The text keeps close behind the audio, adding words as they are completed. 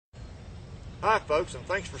Hi folks, and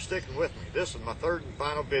thanks for sticking with me. This is my third and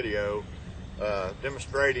final video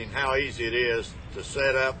demonstrating how easy it is to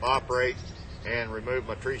set up, operate, and remove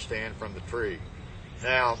my tree stand from the tree.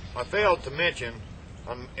 Now, I failed to mention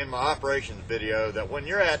in my operations video that when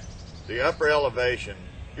you're at the upper elevation,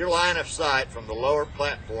 your line of sight from the lower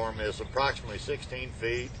platform is approximately 16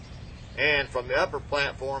 feet, and from the upper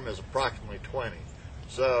platform is approximately 20.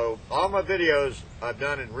 So all my videos I've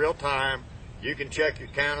done in real time. You can check your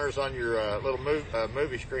counters on your little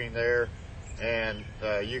movie screen there, and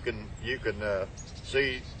you can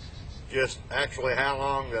see just actually how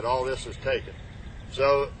long that all this has taken.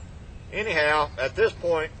 So anyhow, at this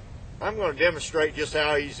point, I'm going to demonstrate just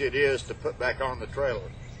how easy it is to put back on the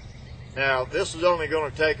trailer. Now, this is only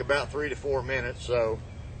going to take about 3 to 4 minutes, so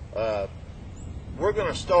we're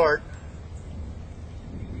going to start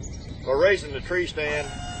by raising the tree stand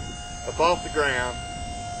up off the ground.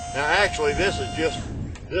 Now, actually, this is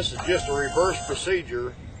just a reverse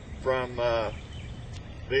procedure from the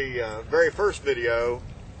very first video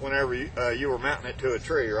whenever you were mounting it to a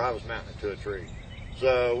tree, or I was mounting it to a tree.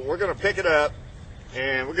 So we're going to pick it up,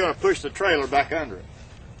 and we're going to push the trailer back under it.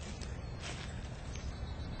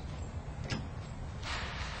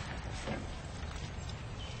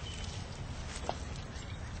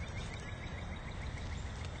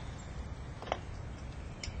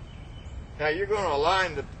 Now you're going to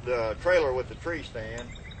align the trailer with the tree stand,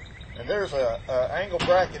 and there's a angle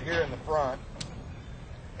bracket here in the front,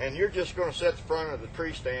 and you're just going to set the front of the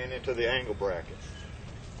tree stand into the angle bracket.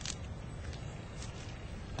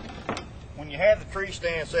 When you have the tree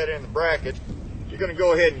stand set in the bracket, you're going to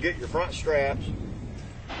go ahead and get your front straps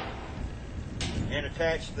and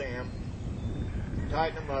attach them,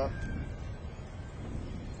 tighten them up.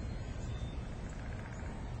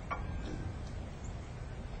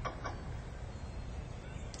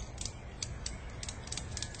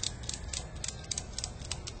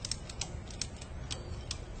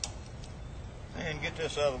 And get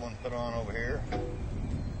this other one put on over here.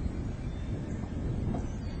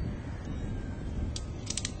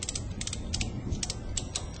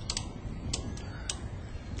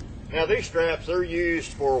 Now these straps, they're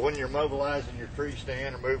used for when you're mobilizing your tree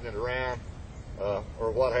stand or moving it around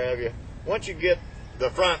or what have you. Once you get the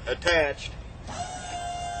front attached,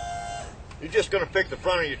 you're just going to pick the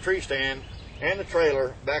front of your tree stand and the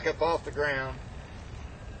trailer back up off the ground.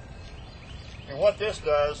 And what this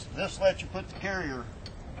does, this lets you put the carrier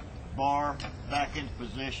bar back into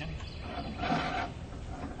position.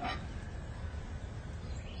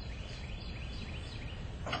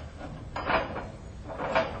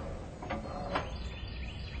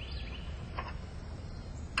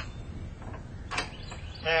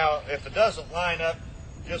 Now, if it doesn't line up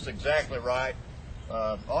just exactly right,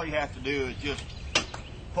 all you have to do is just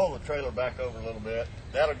pull the trailer back over a little bit.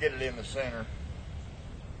 That'll get it in the center.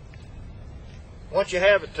 Once you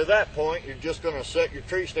have it to that point, you're just going to set your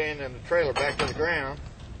tree stand and the trailer back to the ground.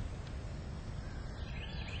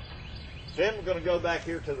 Then we're going to go back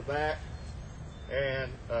here to the back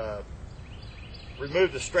and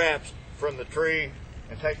remove the straps from the tree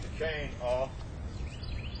and take the chain off.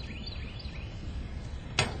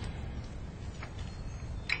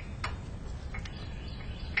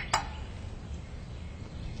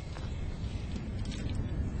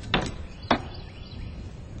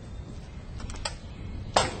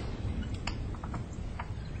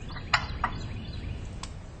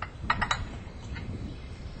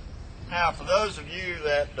 Now, for those of you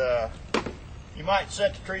that you might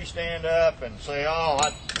set the tree stand up and say, "Oh,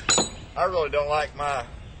 I really don't like my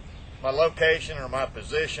location or my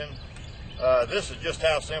position," this is just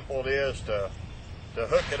how simple it is to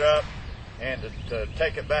hook it up and to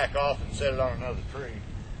take it back off and set it on another tree.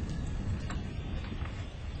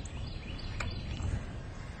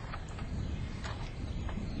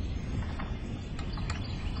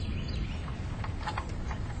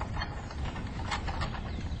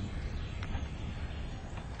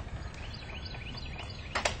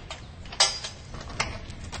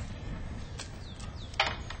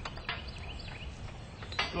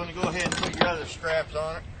 Going to go ahead and put your other straps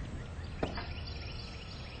on it.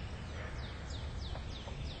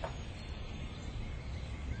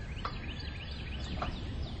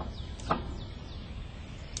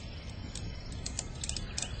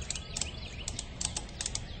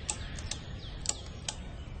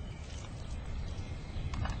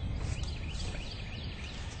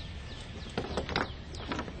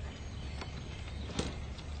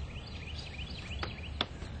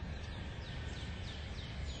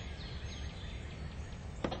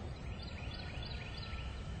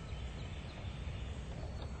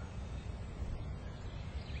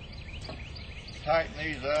 Tighten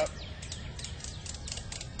these up.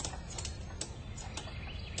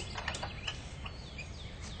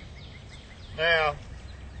 Now,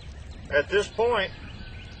 at this point,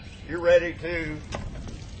 you're ready to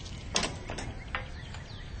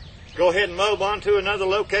go ahead and move on to another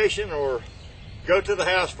location or go to the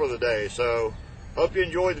house for the day. So, hope you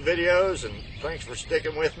enjoyed the videos, and thanks for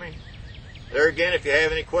sticking with me. There again, if you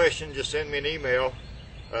have any questions, just send me an email.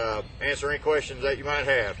 Answer any questions that you might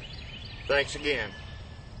have. Thanks again.